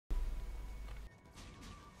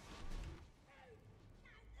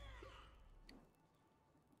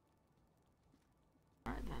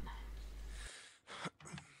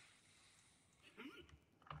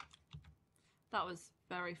That was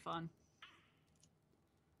very fun.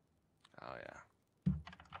 Oh yeah.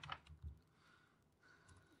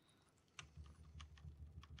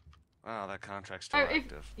 Wow, that contract's still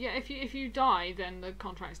active. If you die, then the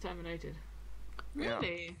contract's terminated.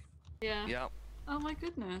 Really? Yeah. Yep. Oh my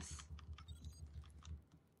goodness.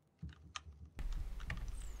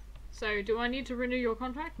 So, do I need to renew your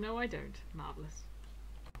contract? No, I don't. Marvelous.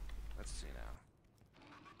 Let's see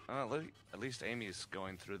now. At least Amy's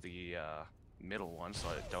going through the middle one, so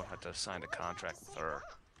I don't have to sign a contract with her.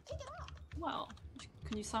 Well,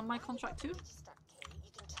 can you sign my contract too?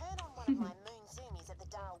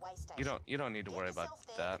 You don't need to worry about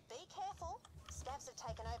that. Be careful. Scavs have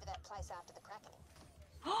taken over that place after the crackening.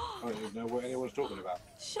 I don't know what anyone's talking about.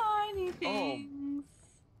 Shiny things!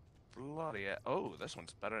 Bloody hell. Oh, this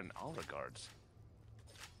one's better in all regards.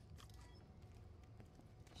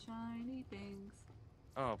 Shiny things.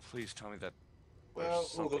 Oh, please tell me that. Well,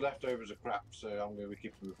 all the leftovers are crap, so I'm going to be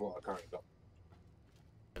keeping with what I currently got.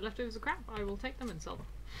 The leftovers are crap. I will take them and sell them.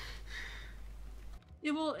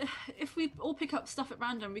 Yeah, well, if we all pick up stuff at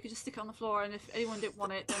random, we could just stick it on the floor, and if anyone didn't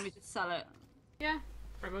want it, then we just sell it. Yeah,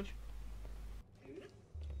 pretty much.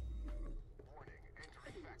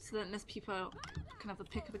 So then less people can have the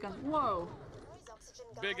pick of the gun. Whoa!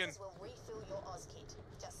 Biggin. Will refill your Oz kit.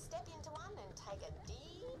 Just step into one and take a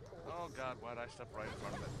deep pull. Oh god, why'd I step right in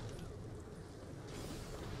front of it?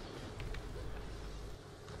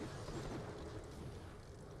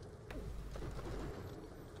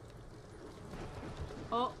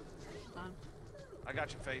 Oh, done. I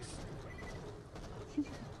got your face.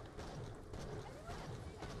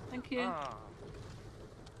 Thank you. Ah.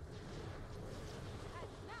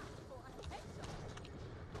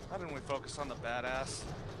 Why didn't we focus on the badass?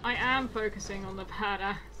 I am focusing on the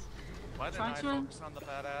badass. Why didn't I focus on the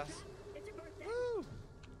badass? Woo!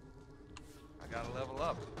 I gotta level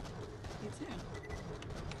up. You too.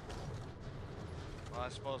 Well, I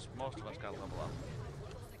suppose most of us gotta level up.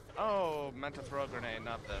 Oh, meant to throw a grenade,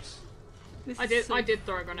 not this. I did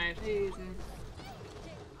throw a grenade. Amazing.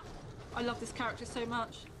 I love this character so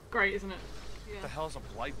much. Great, isn't it? Yeah. What the hell's a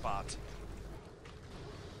blight bot?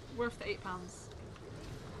 Worth the £8.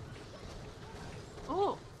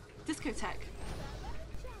 Oh, discotheque.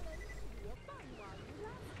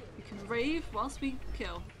 We can rave whilst we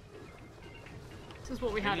kill. This is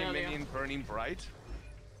what we had earlier. Minion burning bright?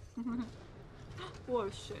 Whoa,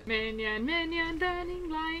 shit. Minion, minion, burning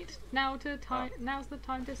light. Now's the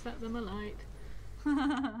time to set them alight.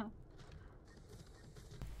 I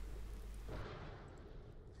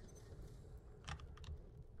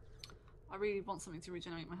really want something to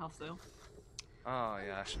regenerate my health though. Oh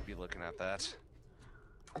yeah, I should be looking at that.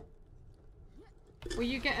 Well,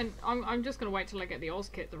 you get an. I'm just gonna wait till I get the Oz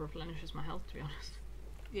kit that replenishes my health. To be honest.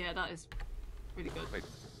 Yeah, that is really good. Wait,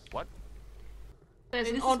 what? There's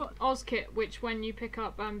an Oz kit which, when you pick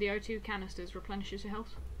up the O2 canisters, replenishes your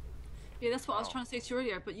health. Yeah, that's what I was trying to say to you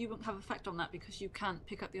earlier, but you won't have effect on that because you can't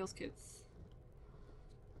pick up the Oz kits.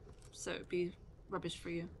 So it'd be rubbish for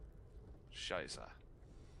you. Scheisse.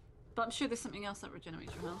 But I'm sure there's something else that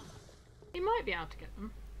regenerates your health. You might be able to get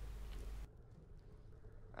them.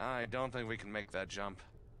 I don't think we can make that jump.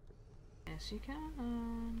 Yes, you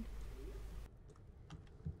can.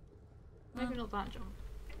 Maybe not that jump.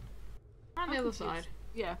 On the other side.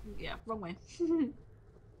 Yeah, wrong way.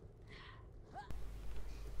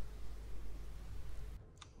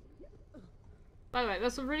 By the way,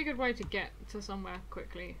 that's a really good way to get to somewhere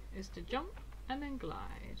quickly, is to jump and then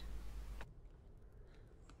glide.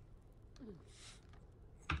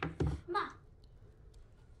 Ma!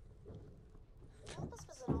 Elvis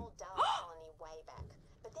was an old Dalek colony way back,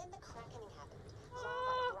 but then the crackening happened.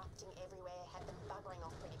 Lava erupting everywhere had them buggering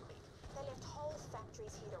off pretty quick. They left whole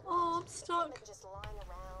factories here to rot. Oh, I'm stuck. They just lying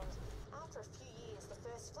around. After a few years, the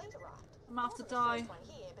first fleet arrived. I'm about to Wasn't die. The first one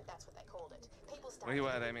here, but that's what they called it. People started Where you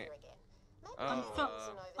at, to live Amy? here again. Maybe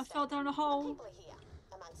I fell down a hole. People are here,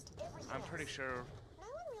 amongst everything I'm pretty else. sure. No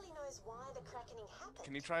one really knows why the crackening happened.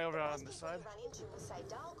 Can you try over The on most this people side? you run into will say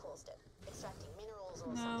Dahl caused it, extracting minerals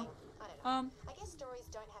or No. something. I don't know. I guess stories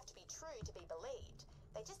don't have to be true to be believed.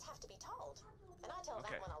 They just have to be told. And I tell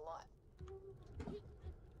Okay. that one a lot.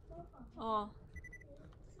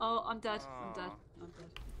 Oh, I'm dead. I'm dead.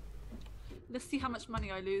 Let's see how much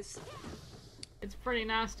money I lose. It's pretty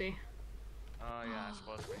nasty. Oh yeah, I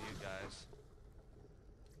suppose for you guys.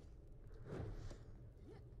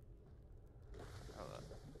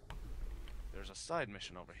 There's a side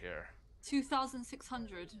mission over here.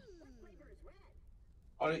 2,600.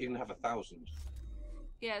 I don't even have 1,000.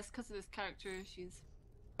 Yeah, it's because of this character. She's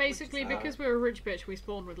Basically, because we're a rich bitch, we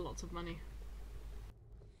spawn with lots of money.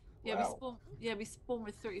 Yeah, Wow. we spawn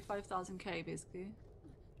with 35,000k basically.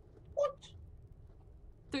 What?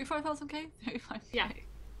 35,000k? 35k. Yeah.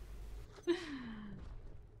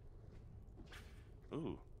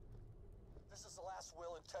 Ooh. This is the last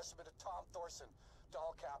will and testament of Tom Thorson,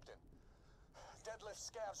 Doll Captain. Deadlift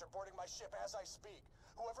scavs are boarding my ship as I speak.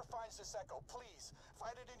 Whoever finds this echo, please,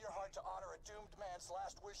 find it in your heart to honor a doomed man's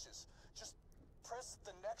last wishes. Just press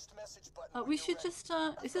the next message button when We you're should ready. just,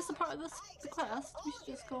 is this a part of the quest? We should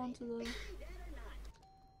just go on to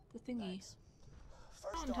the thingy. Thanks.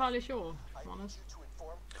 Not First entirely off, sure, I if I'm need honest. you to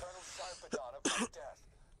inform Colonel Sarpedon of my death.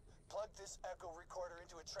 Plug this echo recorder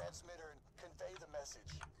into a transmitter and convey the message.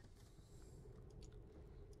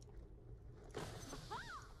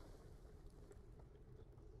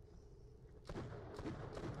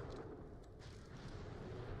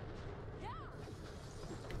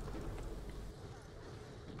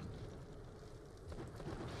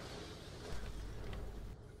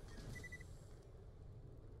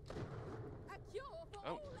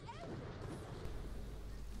 Oh.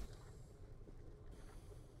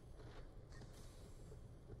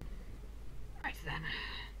 Right then.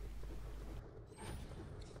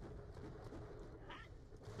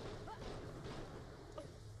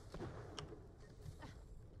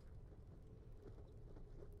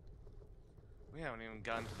 We haven't even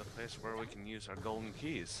gotten to the place where we can use our golden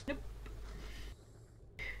keys. Nope.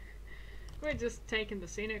 We're just taking the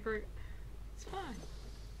scenic route. It's fine.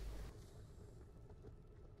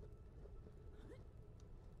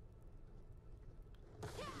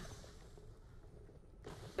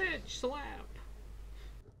 Bitch slap.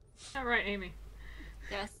 Alright, Amy.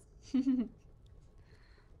 Yes.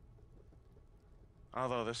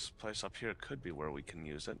 Although this place up here could be where we can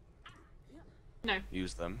use it. No.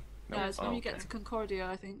 Use them. No, Nope. it's when Oh, you get okay. to Concordia,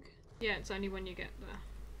 I think. Yeah, it's only when you get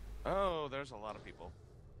there. Oh, there's a lot of people.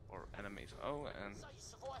 Or enemies. Oh, and... So you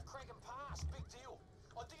survived Kraken Pass, big deal.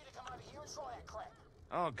 I dare you to come over here and try that crap.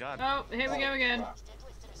 Oh, God. Oh, here we go again.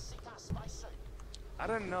 Deadlift in a sick-ass spacesuit. I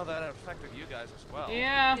didn't know that affected you guys as well.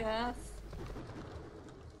 Yeah. Yes.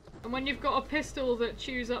 And when you've got a pistol that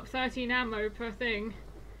chews up 13 ammo per thing,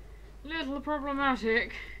 little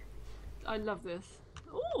problematic. I love this.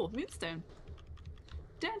 Ooh, moonstone.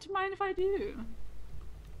 Don't mind if I do.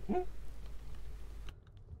 Yeah,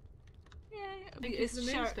 Thank you it's for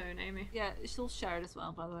the share- moonstone, Amy. Yeah, she'll share it as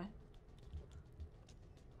well, by the way.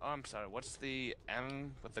 Oh, I'm sorry. What's the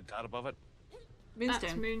M with the dot above it? Moonstone.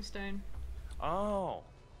 That's moonstone. Oh.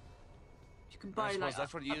 You can I buy suppose like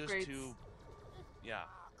that's what you use upgrades. to... Yeah.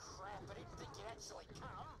 Ah, crap, I didn't think you'd actually come.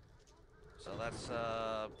 So that's,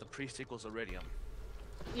 the priest equals iridium.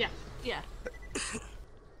 Yeah. Yeah.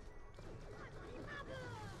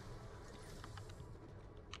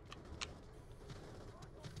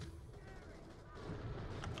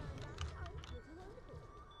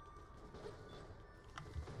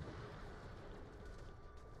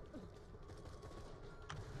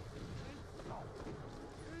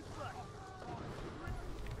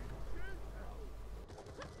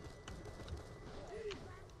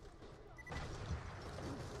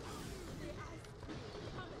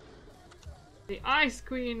 The Ice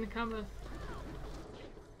Queen cometh.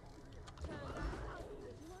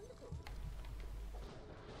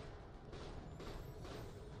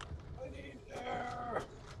 I need air.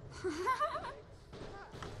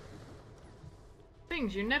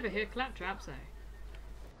 Things you never hear Claptrap say.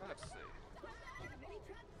 Let's see.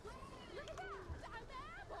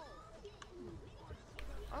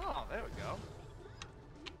 Oh, there we go.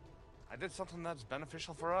 I did something that's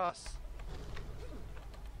beneficial for us.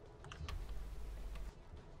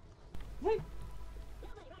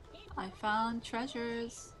 I found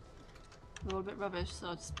treasures. A little bit rubbish, so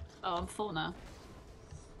I'll just... Oh, I'm full now.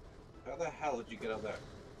 How the hell did you get up there?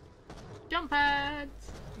 Jump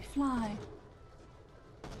pads! We fly.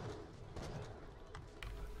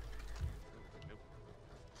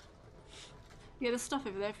 Yeah, there's stuff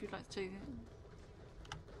over there if you'd like to take it.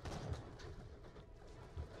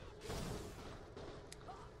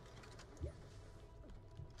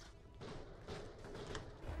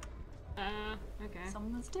 Okay.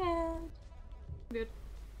 Someone's dead. Good.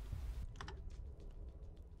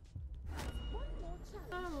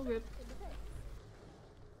 Oh, all good.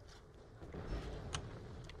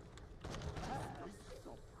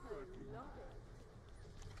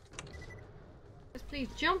 Just please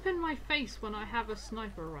jump in my face when I have a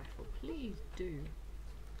sniper rifle. Please do.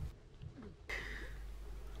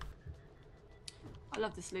 I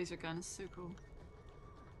love this laser gun, it's so cool.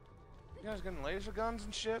 You guys getting laser guns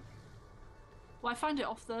and shit? Well, I found it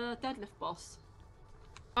off the Deadlift boss.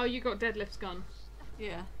 Oh, you got Deadlift's gun.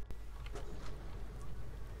 Yeah.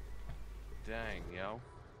 Dang, yo.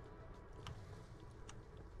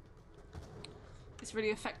 It's really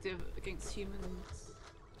effective against humans.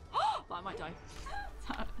 But I might die.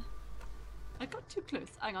 I got too close.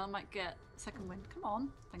 Hang on, I might get second wind. Come on.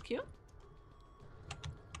 Thank you.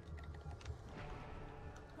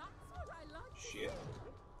 Shit.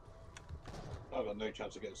 I've got no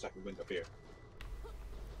chance of getting second wind up here.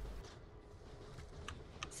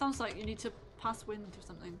 Sounds like you need to pass wind or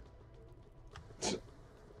something.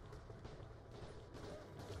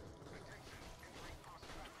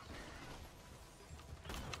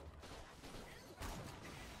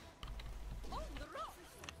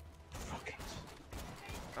 Fuck it.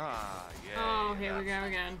 Ah, yeah. Oh, here we go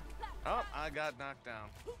again. Oh, I got knocked down.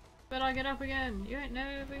 But I get up again. You ain't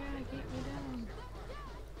never gonna keep me down.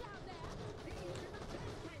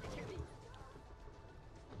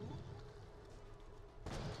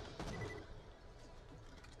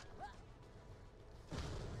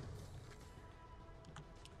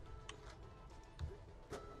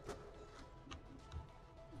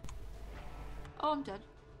 Oh, I'm dead.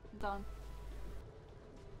 I'm done.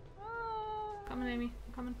 Coming, Amy.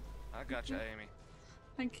 I'm coming. I gotcha, Amy.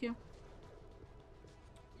 Thank you.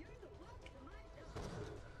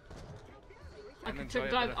 And enjoy a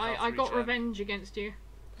bit of I health got regen. revenge against you.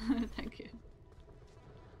 Thank you.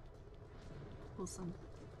 Awesome.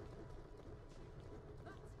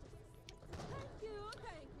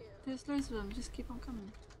 There's loads of them, just keep on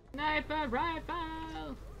coming. Sniper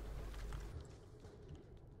rifle!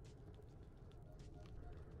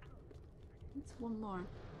 It's one more.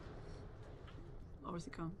 Oh, where's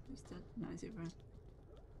he gone? He's dead. No, he's over.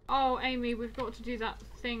 Oh, Amy, we've got to do that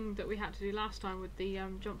thing that we had to do last time with the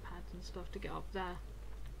jump pads and stuff to get up there.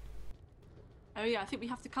 Oh yeah, I think we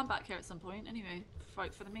have to come back here at some point anyway,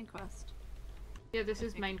 fight for the main quest. Yeah, this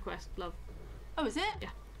is main quest, love. Oh, is it? Yeah.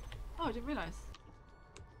 Oh, I didn't realise.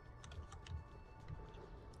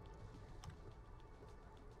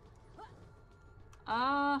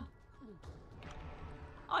 Ah!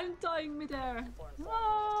 I'm dying midair!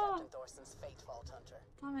 Ah! Captain Thorson's fate, Vault Hunter.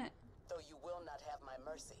 Damn it. Though you will not have my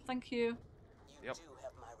mercy, Thank you. you Yep. do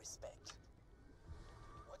have my respect.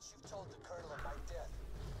 Once you've told the Colonel of my death,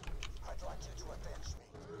 I'd like you to avenge me.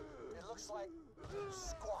 It looks like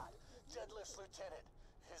Squad, Deadlift's lieutenant,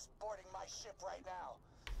 is boarding my ship right now.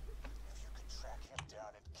 If you could track him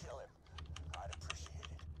down and kill him, I'd appreciate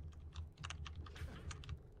it.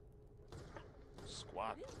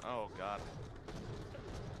 Squat. Oh god.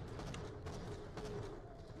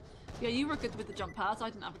 Yeah, you were good with the jump pads, I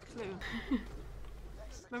didn't have a clue.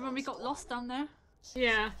 Remember when we got lost down there?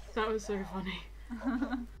 Yeah, that was so funny.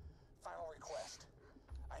 Final request.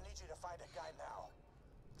 I need you to find a guy now.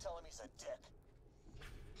 Tell him he's a dick.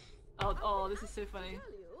 Oh, this is so funny.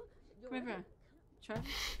 Come over. Trev.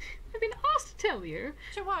 I've been asked to tell you.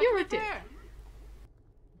 Trev, why? You're Come a dick. over.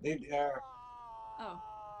 Need Oh. Oh,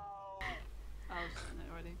 I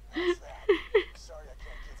know already. How's that? Sorry I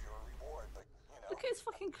can't give you a reward, but you know. Look at his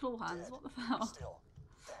fucking claw hands, what the hell? Still,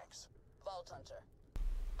 thanks. Vault Hunter,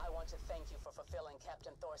 I want to thank you for fulfilling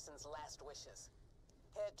Captain Thorson's last wishes.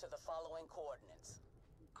 Head to the following coordinates.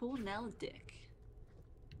 Cornell Dick.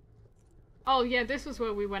 Oh yeah, this was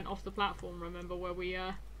where we went off the platform, remember, where we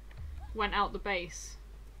went out the base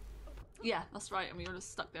Yeah, that's right, and we were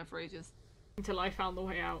just stuck there for ages. until I found the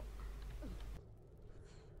way out.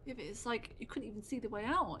 Yeah, but it's like, you couldn't even see the way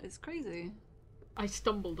out, it's crazy. I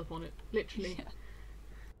stumbled upon it, literally. Yeah.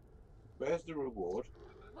 Where's the reward?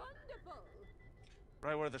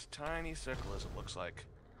 Right where this tiny circle is, it looks like.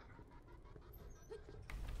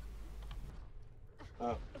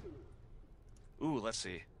 Oh, Ooh, let's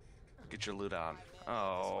see. Get your loot on. My men had this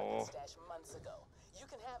Oh. weapon stashed months ago. You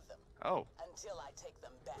can have them Oh, until I take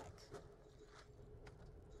them back.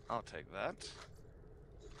 I'll take that.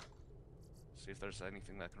 See if there's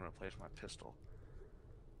anything that can replace my pistol.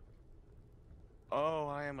 Oh,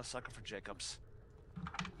 I am a sucker for Jacobs.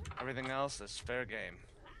 Everything else is fair game.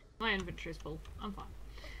 My inventory's full. I'm fine.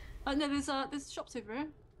 No, there's shops over here.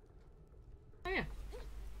 Oh yeah.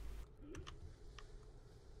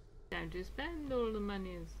 Time to spend all the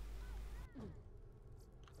monies.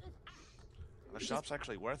 Are the shop's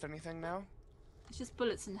actually worth anything now? It's just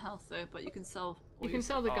bullets and health though, but you can sell all You your can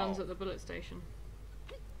sell the guns Oh. at the bullet station.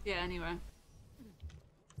 Yeah, anywhere.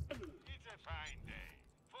 It's a fine day,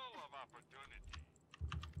 full of opportunity.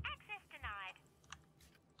 Access denied.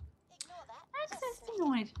 Ignore that. Access Just sneak.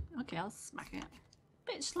 denied. Okay, I'll smack it.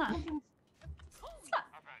 Bitch slap. Slap.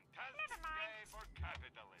 A fantastic day for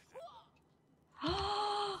capitalism.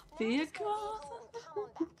 Vehicle. Cool,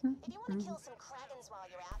 and come on back. If you want to kill some Kragans while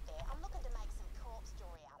you're out there, I'm looking to make some corpse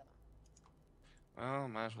jewelry out of them. Well,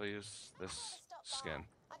 might as well use this Stop by. skin.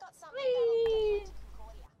 I got something that'll get you into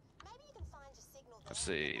Concordia. Maybe you can find your signal there Let's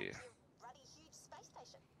and see. connect your ruddy huge space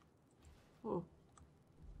Oh.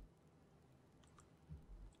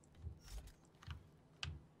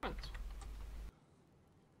 Thanks.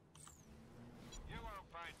 You won't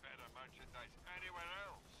find better merchandise anywhere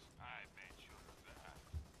else. I made sure of that.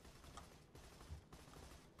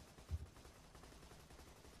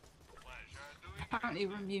 Pleasure doing Apparently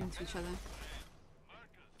we're immune to each other.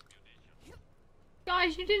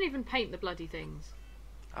 Guys, you didn't even paint the bloody things.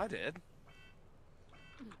 I did.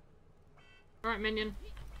 Alright, minion.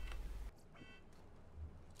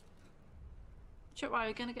 Chip, are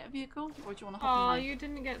you gonna get a vehicle? Or do you want to hop Oh, in mine? you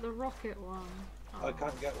didn't get the rocket one. I Aw.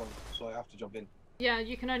 can't get one, so I have to jump in. Yeah,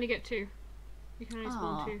 you can only get 2. You can only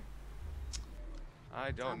spawn Aw. 2.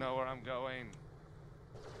 I don't know where I'm going.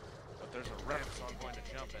 But there's a ramp, so I'm going to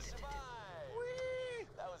jump it. Whee!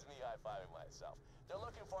 That was me high-fiving myself. They're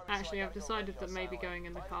looking for me, so I Actually, I've gotta go decided radio that maybe silent. going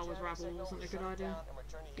in the Find car with jamming Rabble signal, wasn't a good shut it idea. down, and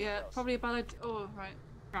return to Yeah, Heathrow. probably a bad idea. Oh, right.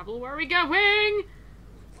 Rabble, where are we going?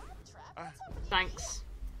 Trap, Thanks.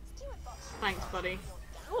 Thanks, buddy.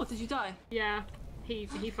 Oh, did you die? Yeah, he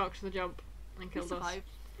fucked the jump and You killed us. survived.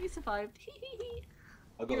 You survived.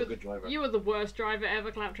 I got a good driver. You were the worst driver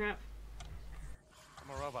ever, Claptrap. I'm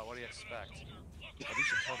a robot, what do you expect? Oh, these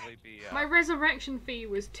should totally be, My resurrection fee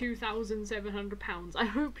was £2,700. I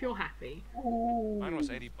hope you're happy. mine was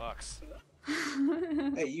 $80.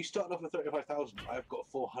 Hey, you started off with 35,000. I've got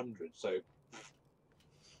 400, so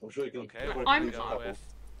I'm sure you can. Okay, No, we're I'm gonna go fine. with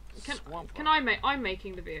Swamp Can Rock. I make? I'm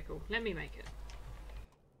making the vehicle. Let me make it.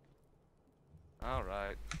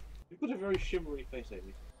 Alright. You've got a very shimmery face,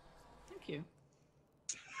 Amy. Thank you.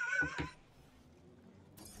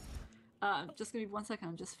 Just give me 1 second.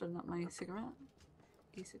 I'm just filling up my cigarette.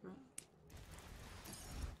 E-cigarette.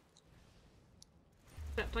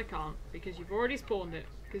 Except I can't because you've already spawned it.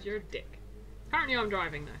 Because you're a dick. Apparently, I'm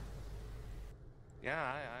driving though.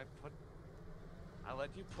 Yeah, I let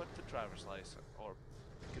you put the driver's license, or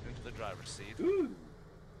get into the driver's seat. Ooh.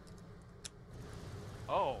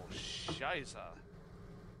 Oh, shiza.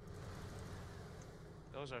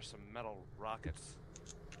 Those are some metal rockets.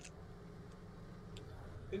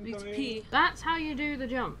 Need to Incoming. pee. That's how you do the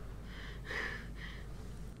jump.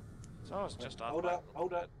 So it's just off Hold my- up,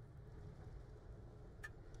 hold up.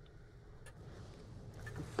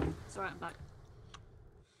 It's alright, I'm back.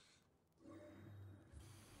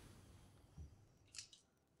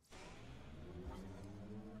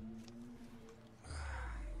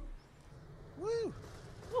 Woo!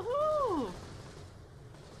 Woohoo!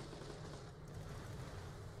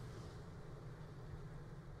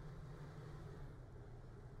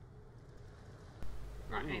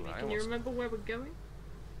 Right, Ooh, Amy, I can you almost- remember where we're going?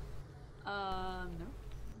 No.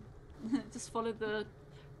 Just follow the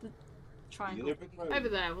triangle. Yellow brick road. Over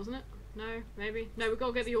there, wasn't it? No, maybe. No, we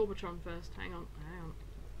gotta get the Orbitron first. Hang on, hang on.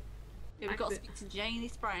 Yeah, we got to Exit. speak to Janie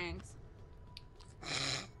Springs.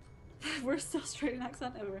 Worst Australian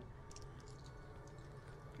accent ever.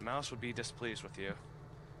 Mouse would be displeased with you.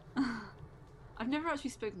 I've never actually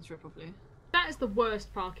spoken to her properly. That is the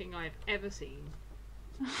worst parking I've ever seen.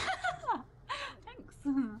 Thanks.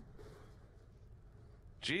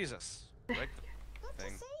 Jesus. Break the Good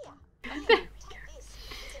thing. to see ya. There we Take go. this.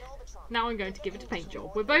 It's an Orbitron. Now I'm going to give it a paint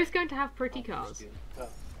job. We're both going to have pretty cars.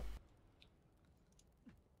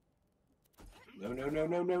 No, no, no,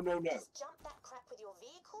 no, no, no, no. Just jump that crap with your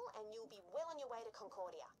vehicle and you'll be well on your way to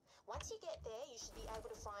Concordia. Once you get there, you should be able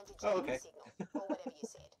to find your Oh, jamming okay. signal, or whatever you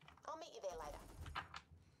said. I'll meet you there later.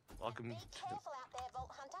 Welcome Be to the... careful out there, Vault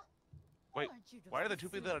Hunter. Wait, why are the two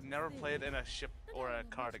people that have never played in a ship or a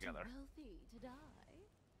car together?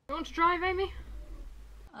 You want to drive, Amy?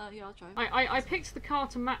 Yeah, I'll drive. I picked the car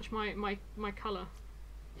to match my colour.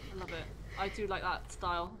 I love it. I do like that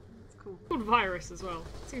style. It's cool. Called Virus as well.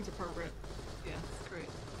 Seems appropriate. Yeah, it's great.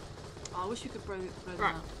 Oh, I wish you could blow them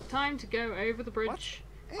Right, out. time to go over the bridge.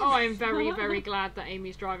 Oh, I am very, very glad that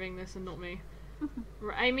Amy's driving this and not me.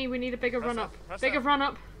 Right, Amy, we need a bigger Press run F, up. press Bigger F. run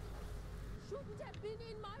up.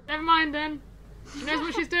 Never mind then. She knows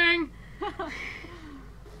what she's doing.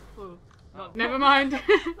 Oh, not, Never mind.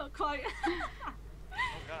 not quite.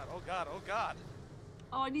 Oh god, oh god, oh god!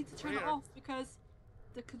 Oh, I need to turn it Here. off because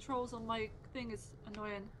the controls on my thing is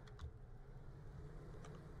annoying.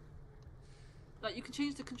 Like, you can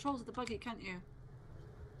change the controls of the buggy, can't you?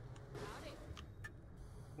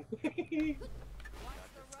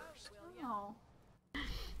 Oh.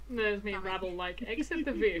 There's me rabble like, exit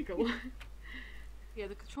the vehicle. Yeah,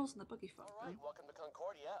 the controls on the buggy fucked. All right, though. welcome to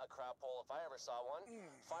Concordia, a crap hole if I ever saw one.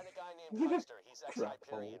 Find a guy named Heister. He's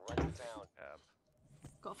ex-Hyperion, runs the town.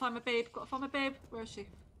 Gotta find my babe, gotta find my babe. Where is she?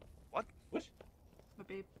 What? What? My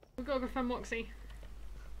babe. We've got to go find Moxie.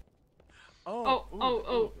 Oh, Oh, ooh, oh, ooh.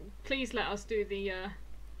 oh, please let us do the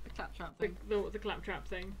The claptrap The, thing. the claptrap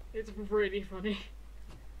thing. It's really funny.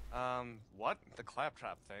 What? The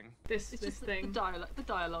claptrap thing? This It's this just thing. the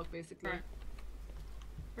dialogue basically. Right.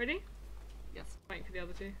 Ready? Yes. Waiting for the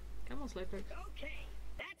other two. Come on, Slowpoke. Okay,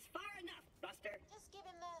 that's far enough, Buster. Just give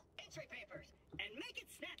him the... Entry papers, and make it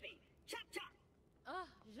snappy. Chop chop. Ah,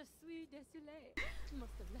 je suis désolé.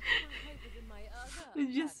 Must have left my papers in my other.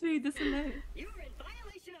 Je suis désolé. You're in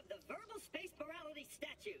violation of the verbal space morality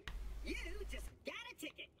statute. You just got a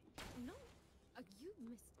ticket. No, you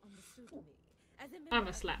misunderstood me. As a I'ma member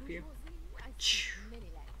of slap the you. bourgeoisie, I speak many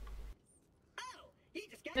languages. Oh, you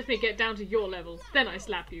just got Let me get down to your level, then I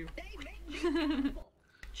slap you. They make me powerful.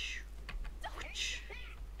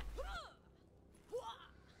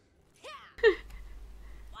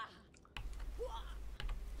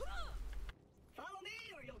 Follow me,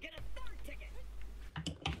 or you'll get a third ticket.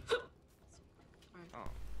 Oh.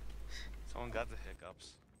 Someone got the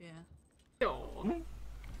hiccups. Yeah. Oh.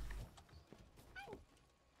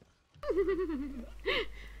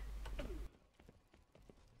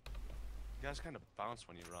 You guys kind of bounce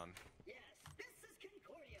when you run. Yes, this is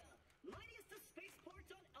Concordia, mightiest of spaceports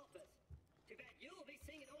on Alphas. Too bad you'll be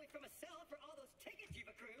seeing it only from a cell for all those tickets you've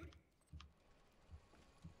accrued.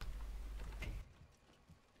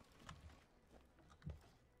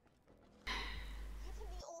 Give him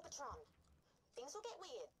the Orbitron. Things will get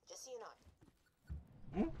weird, just so you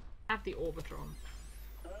know. Have the Orbitron.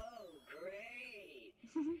 Oh, great.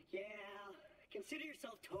 Yeah, consider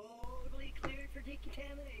yourself totally cleared for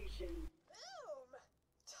decontamination. Boom!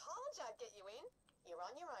 Told you I'd get you in. You're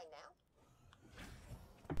on your own now.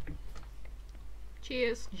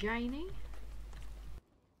 Cheers, Janie.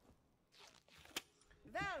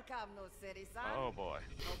 Welcome, no citizen. Oh boy.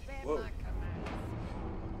 Obey Whoa. my commands.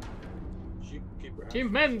 Keep your hands She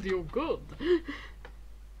meant you good.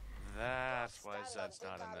 That's why Stand Zed's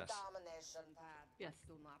not in this. domination pad. Yes.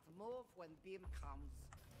 Do not move when beam comes.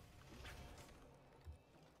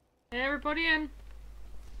 Everybody in.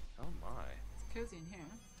 Oh my. It's cozy in here.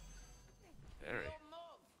 Very.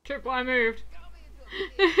 Trip why I moved. Go into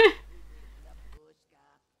the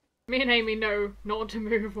Me and Amy know not to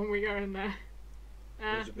move when we go in there.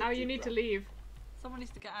 There's a big Now you need to trap. leave. Someone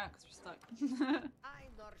needs to get out because we're stuck. I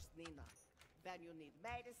nurse Nina. When you need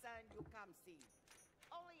medicine, you come see.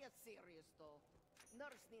 Only a serious though.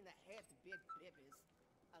 Nurse Nina had big babies.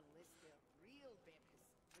 Unless they're real babies.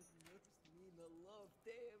 And Nurse Nina loved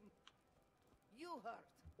them. You hurt.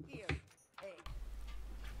 Here. Hey.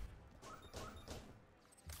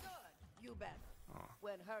 Good. You bet. Oh.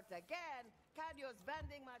 When hurt again, can use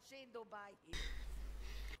vending machine to buy it.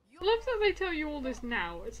 I love that they tell you all this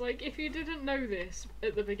now. It's like if you didn't know this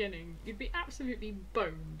at the beginning, you'd be absolutely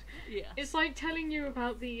boned. Yeah. It's like telling you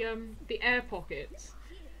about the air pockets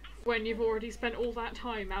when you've already spent all that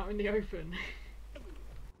time out in the open.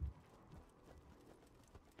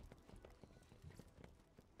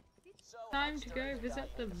 So, Time to upstairs, go a guy visit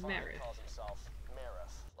you the can find Merith. calls himself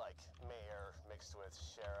Merith, like mayor mixed with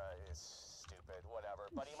Shara is stupid,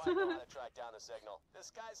 whatever. But he might know how to track down the signal.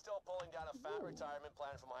 This guy's still pulling down a fat retirement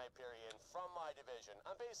plan from Hyperion from my division.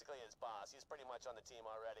 I'm basically his boss. He's pretty much on the team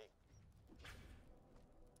already.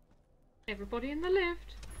 Everybody in the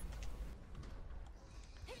lift.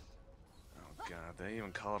 Oh god, they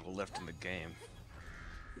even call it a lift in the game.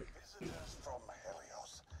 Visitors from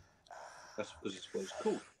Helios. That's because it's what it's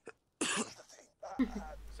called. Here's the thing.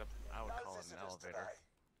 Except I would call it an elevator.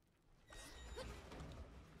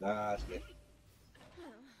 Nah, it's good.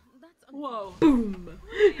 That's Whoa. Boom!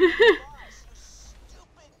 Boss, you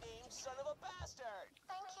stupid name son of a bastard!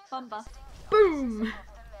 Bumba. Boom!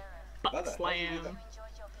 Butt Mother, slam.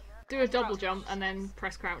 Do a double jump and then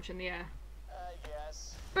press crouch in the air. I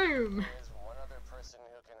guess. Boom! There's one other person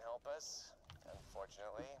who can help us,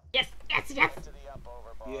 unfortunately. Yes, yes, yes! Get to the up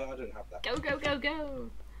over bar. Yeah, I don't have that. Go, go, go, go!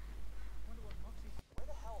 Where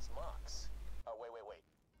the hell's Mox? Oh, wait.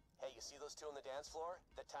 Hey, you see those two on the dance floor?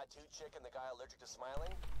 The tattooed chick and the guy allergic to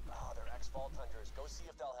smiling? Oh, they're ex-Vault Hunters. Go see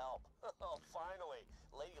if they'll help. Oh, finally.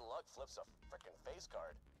 Lady Luck flips a frickin' face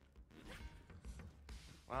card.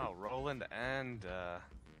 Wow, Roland and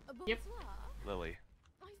Yep. Bonsoir. Lily.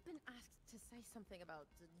 I've been asked to say something about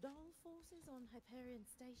doll forces on Hyperion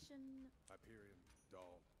Station. Hyperion,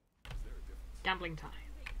 doll. Is there a difference? Gambling time.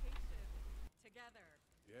 Together.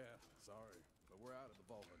 Yeah, sorry, but we're out of the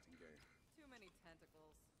ball hunting game. Too many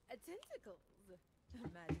tentacles. Tentacles.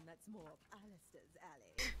 Imagine that's more up Alistair's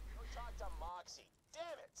alley. Go talk to Moxie.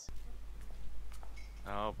 Damn it!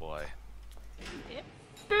 Oh boy.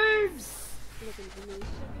 Boobs! Looking for me,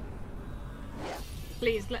 sugar?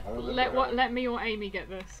 Please let me or Amy get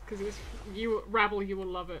this because it's you Rabble. You will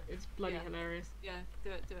love it. It's bloody Yeah. hilarious. Yeah,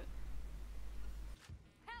 do it.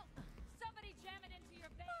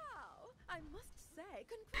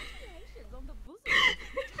 Congratulations on the bosom.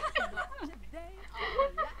 They are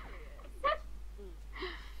hilarious.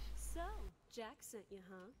 So, Jack sent you,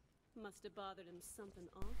 huh? Must have bothered him something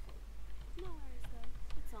awful. No worries, though.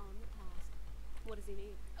 It's all in the past. What does he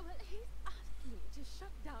need? Well, he's asked me to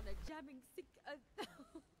shut down a jamming sick. I'm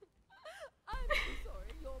so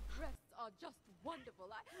sorry. Your breasts are just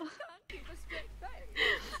wonderful. I can't keep a straight face.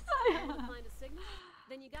 Want to find a signal?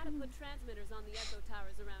 Then you gotta put transmitters on the echo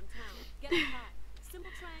towers around town. Get it high.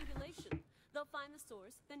 Simple triangulation. They'll find the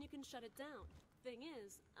source, then you can shut it down. Thing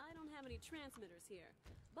is, I don't have any transmitters here,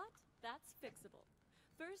 but that's fixable.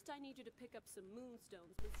 First, I need you to pick up some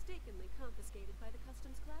moonstones mistakenly confiscated by the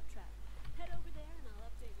customs claptrap. Head over there and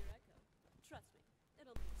I'll update your echo. Trust me,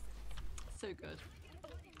 it'll make sense. So good.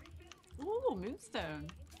 Ooh,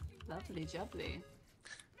 moonstone. Lovely jubbly.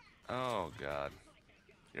 Oh god.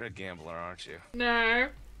 You're a gambler, aren't you? No.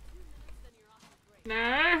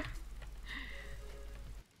 No.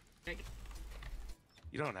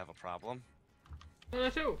 You don't have a problem. Not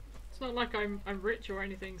at all. It's not like I'm rich or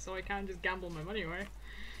anything, so I can just gamble my money away.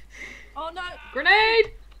 Oh no!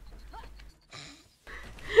 Grenade!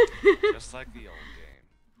 Just like the old game.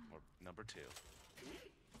 Or number 2.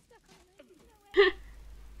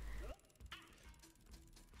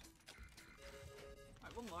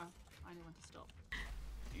 Alright, one more. I know when to stop.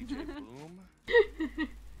 DJ Boom?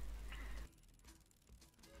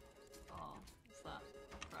 Oh, what's that?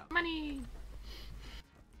 Crap. Money!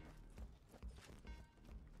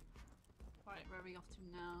 Right, where are we off to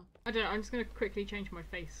now? I don't know, I'm just gonna quickly change my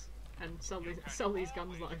face and sell these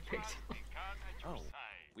guns that I've picked up. Oh,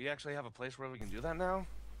 we actually have a place where we can do that now?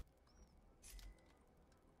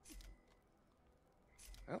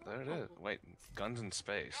 Oh, there it is. Wait, guns in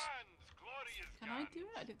space. Can I do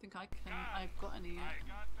it? I don't think I can. I've got any yet.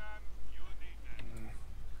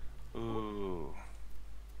 Ooh.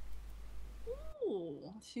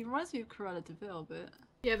 Ooh, she reminds me of Cruella de Vil a bit.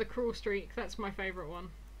 Yeah, the cruel streak, that's my favourite one.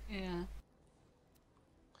 Yeah.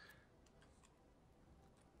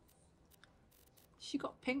 She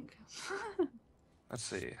got pink. Let's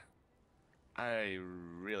see. I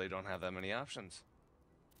really don't have that many options.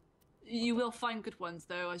 You will find good ones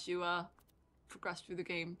though as you progress through the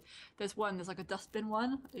game. There's like a dustbin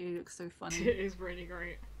one. It looks so funny. It is really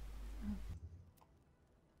great.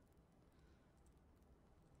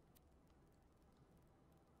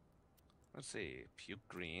 Let's see. Puke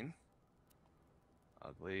green.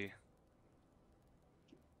 Ugly.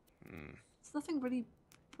 It's nothing really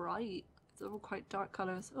bright. It's all quite dark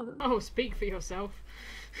colours. Oh, speak for yourself.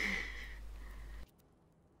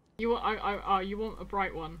 You want you want a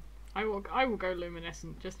bright one? I will go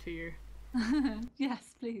luminescent just for you.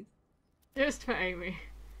 Yes, please. Just for Amy.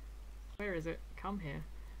 Where is it? Come here.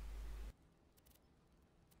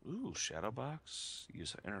 Ooh, shadow box.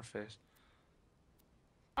 User interface.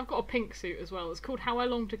 I've got a pink suit as well. It's called How I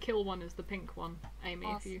Long to Kill One is the pink one, Amy.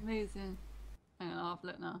 Oh, if you... amazing. Hang on, I'll have a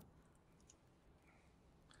look now.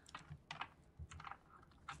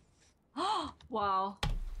 Oh, wow.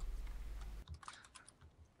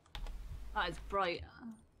 That is bright.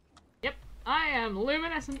 Yep, I am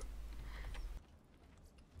luminescent.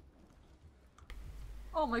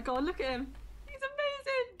 Oh my god, look at him. He's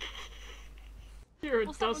amazing. You're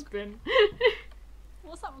a dustbin.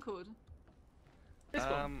 What's that one called? This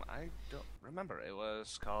one. I don't remember. It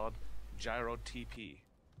was called Gyro TP.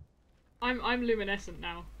 I'm luminescent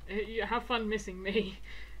now. You have fun missing me.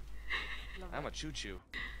 I'm a choo-choo.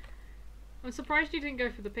 I'm surprised you didn't go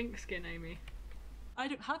for the pink skin, Amy. I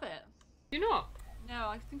don't have it. You're not? No,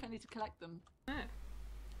 I think I need to collect them. No.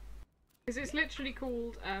 Because it's literally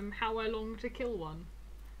called How I Long to Kill One.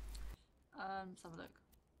 Let's have a look.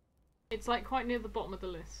 It's like quite near the bottom of the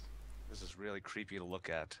list. This is really creepy to look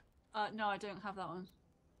at. No, I don't have that one.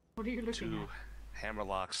 What are you looking Two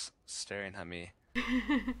hammerlocks staring at me.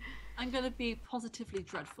 I'm gonna be positively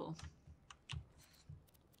dreadful.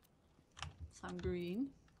 So I'm green.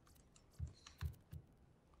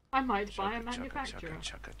 I might buy a manufacturer.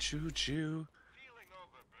 Chugga choo choo.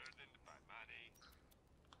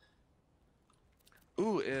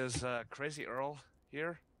 Ooh, is Crazy Earl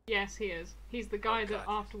here? Yes, he is. He's the guy that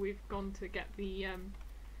after we've gone to get the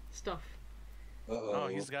stuff. Oh,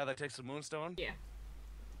 he's the guy that takes the moonstone? Yeah.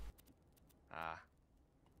 Ah.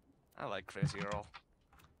 I like Crazy Earl.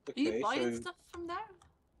 Are you buying stuff from there?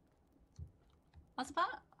 What's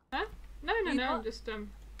that? Huh? No, I'm just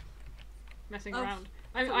messing around.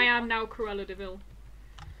 I am now Cruella de Vil.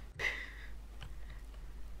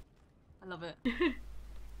 I love it.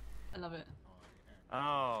 I love it.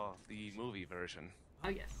 Oh, the movie version. Oh,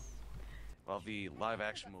 yes. Well, the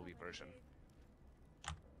live-action movie version.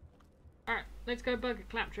 Alright, let's go bug a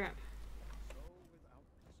claptrap.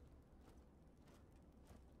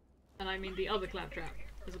 And I mean the other claptrap,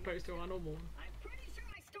 as opposed to our normal one. I'm pretty sure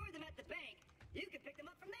I stored them at the bank. You can pick them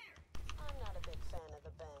up from there. I'm not a big fan of the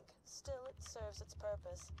bank. Still, it serves its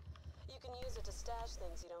purpose. You can use it to stash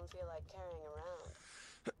things you don't feel like carrying around.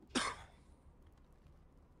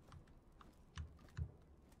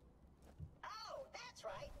 Oh, that's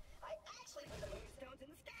right. I actually put the moonstones in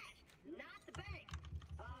the stash, not the bank.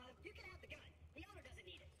 You can have the gun. The owner doesn't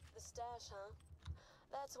need it. The stash, huh?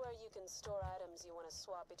 That's where you can store items you want to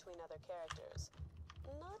swap between other characters.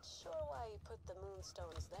 Not sure why you put the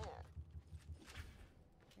moonstones there.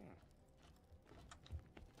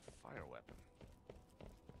 Fire weapon.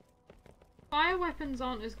 Fire weapons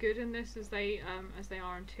aren't as good in this as they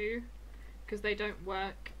are in 2, because they don't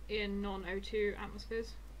work in non-O2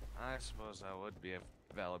 atmospheres. I suppose that would be a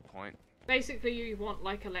valid point. Basically, you want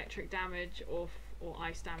like electric damage or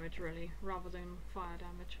ice damage, really, rather than fire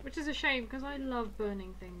damage. Which is a shame, because I love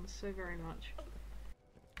burning things so very much.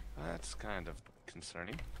 That's kind of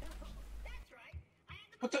concerning.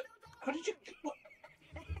 What the? How did you? What?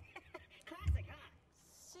 Classic, huh?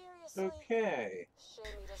 Seriously? Okay.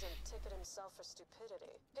 Shame he doesn't ticket himself for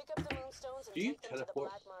stupidity. Pick up the moonstones and Do you take them to the teleport?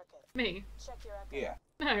 black market. Me? Check your echo. Yeah.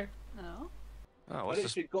 No. No. Oh, I what's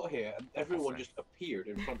this? literally got here and everyone just appeared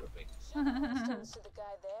in front of me. Show the moonstones to the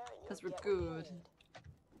guy there and you'll Because we're get what you good. need.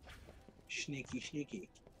 Sneaky, sneaky.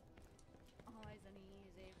 Eyes and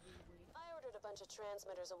ears everywhere. I ordered a bunch of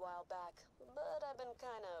transmitters a while back, but I've been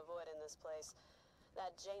kind of avoiding this place.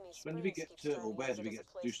 That Jamie When do we Springs get keeps to, trying or where use do it we as get a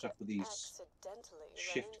to do place stuff with these accidentally run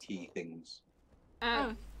shift into key me. things?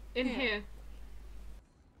 In Yeah. here.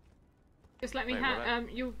 Just let me Wait, have.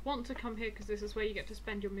 what? You want to come here because this is where you get to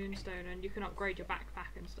spend your moonstone and you can upgrade your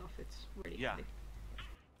backpack and stuff. It's really Yeah. handy.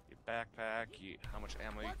 Your backpack, how much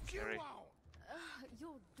ammo you can carry.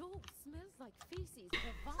 Your dog smells like feces.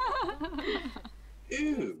 Provide Ew.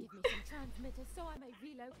 Give me some transmitters so I may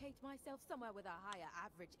relocate myself somewhere with a higher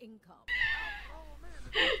average income. Oh man,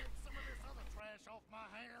 get some of this other trash off my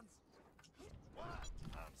hands. What?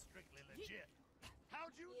 I'm strictly legit.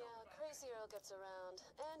 How'd you know Yeah, about Crazy Earl gets around,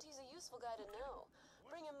 and he's a useful guy to know.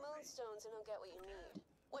 Bring him moonstones and he'll get what you need.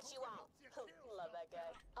 What you want? Love that guy.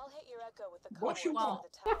 I'll hit your echo with the What code you to want?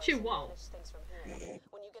 the towers What you and want? manage things from here.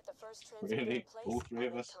 When you get the first transmitter Really? in place, All three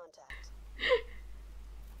of I'll us? make contact.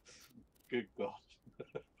 Good God.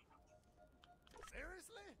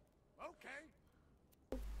 Seriously? Okay.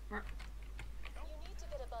 You need to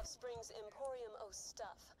get above Spring's Emporium O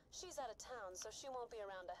stuff. She's out of town, so she won't be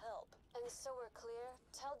around to help. And so we're clear,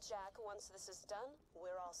 tell Jack once this is done,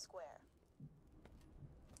 we're all square.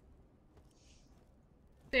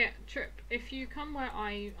 Yeah, Trip. If you come where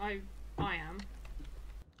I am,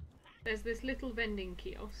 there's this little vending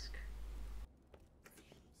kiosk.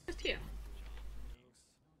 Just here.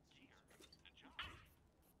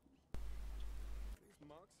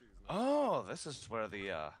 Oh, this is where the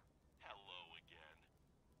Hello again.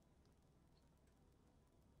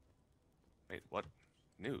 Wait, what?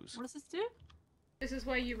 News? What does this do? This is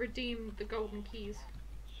where you redeem the golden keys,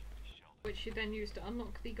 which you then use to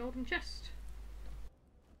unlock the golden chest.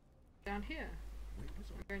 Down here.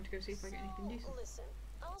 I'm going to go see if I get anything decent. Listen,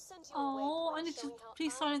 I'll send you a Oh, I waypoint need to showing how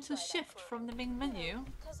please sign I into try that shift crime. from the main menu.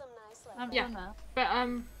 'Cause I'm nice like I haven't Yeah. done that. But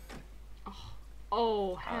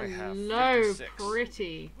oh, I have hello, 56.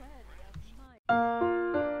 pretty. Where the